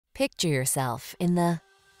Picture yourself in the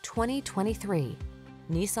 2023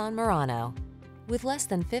 Nissan Murano. With less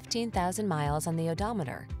than 15,000 miles on the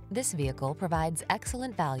odometer, this vehicle provides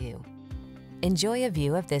excellent value. Enjoy a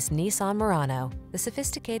view of this Nissan Murano, the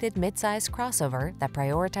sophisticated midsize crossover that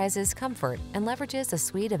prioritizes comfort and leverages a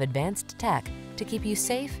suite of advanced tech to keep you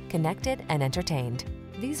safe, connected, and entertained.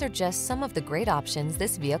 These are just some of the great options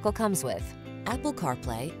this vehicle comes with: Apple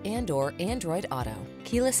CarPlay and/or Android Auto,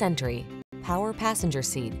 keyless entry, power passenger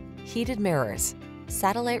seat, heated mirrors,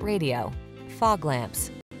 satellite radio, fog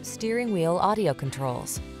lamps, steering wheel audio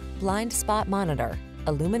controls, blind spot monitor,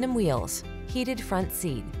 aluminum wheels, heated front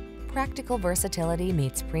seat. Practical versatility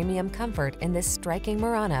meets premium comfort in this striking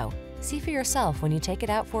Murano. See for yourself when you take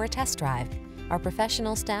it out for a test drive. Our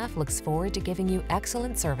professional staff looks forward to giving you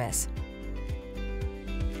excellent service.